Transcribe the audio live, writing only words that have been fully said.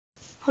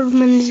Hallo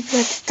meine lieben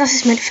Leute, das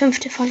ist meine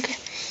 5. Folge.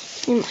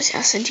 Ich nehme als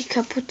erste die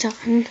kaputte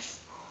an.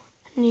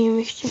 Nehme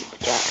ich die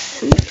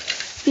modernen.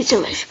 Wie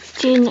zum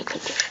Beispiel den, da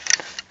könnt ihr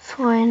euch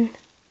freuen.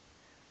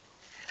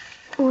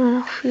 Oder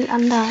noch viel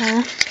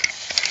andere.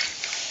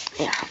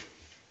 Ja.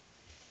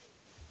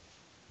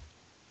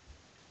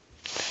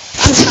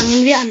 Dann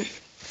fangen wir an.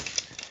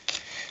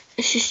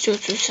 Es ist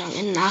sozusagen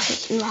ein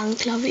Nachrichtenwagen,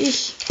 glaube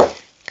ich. Kann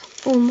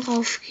oben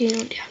raufgehen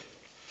und ja.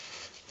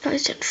 Da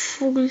ist ein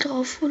Vogel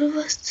drauf oder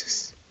was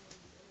das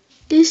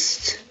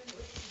ist.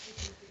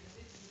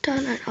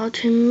 Dann ein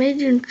Auto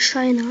made in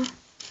China.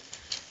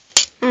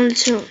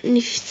 Also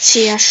nicht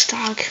sehr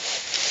stark.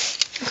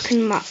 Auch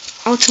keine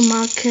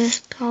Automarke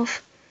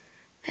drauf.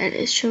 Weil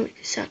es schon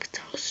wie gesagt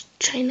aus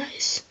China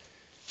ist.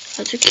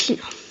 Also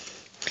China.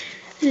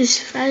 Es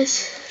ist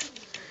weiß.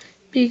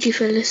 Mir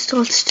gefällt es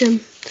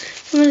trotzdem.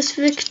 Wenn man das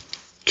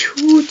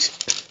wegtut.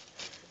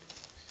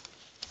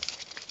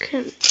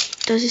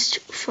 Das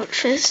ist voll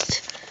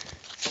fest.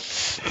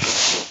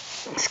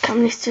 Das kann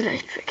man nicht so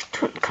leicht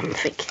wegtun. Komm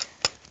weg.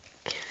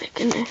 Geh weg.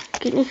 Ne,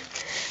 geht nicht.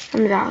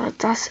 Dann wäre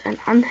das ein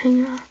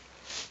Anhänger.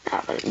 Ja,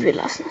 aber wir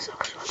lassen es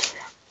auch so.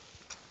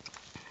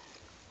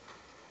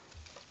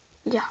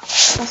 Ja,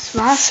 das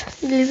war's,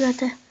 liebe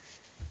Leute.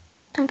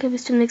 Danke,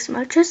 bis zum nächsten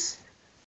Mal. Tschüss.